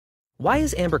Why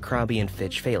is Abercrombie and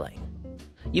Fitch failing?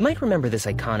 You might remember this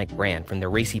iconic brand from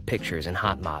their racy pictures and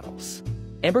hot models.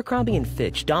 Abercrombie and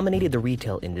Fitch dominated the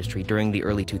retail industry during the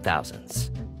early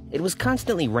 2000s. It was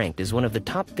constantly ranked as one of the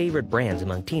top favorite brands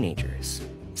among teenagers.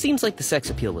 Seems like the sex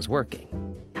appeal was working.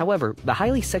 However, the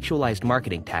highly sexualized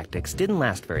marketing tactics didn't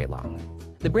last very long.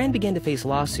 The brand began to face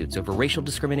lawsuits over racial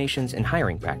discriminations and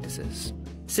hiring practices.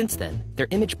 Since then, their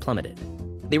image plummeted.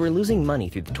 They were losing money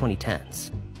through the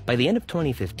 2010s. By the end of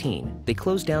 2015, they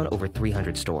closed down over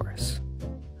 300 stores.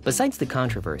 Besides the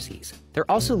controversies, they're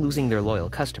also losing their loyal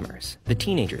customers, the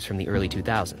teenagers from the early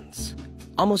 2000s.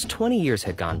 Almost 20 years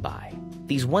had gone by.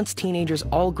 These once teenagers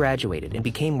all graduated and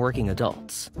became working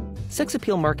adults. Sex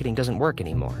appeal marketing doesn't work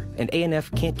anymore, and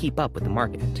A&F can't keep up with the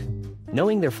market.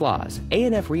 Knowing their flaws,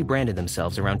 A&F rebranded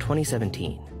themselves around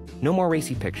 2017. No more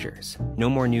racy pictures, no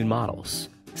more nude models.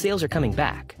 Sales are coming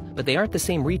back, but they aren't the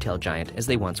same retail giant as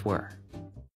they once were.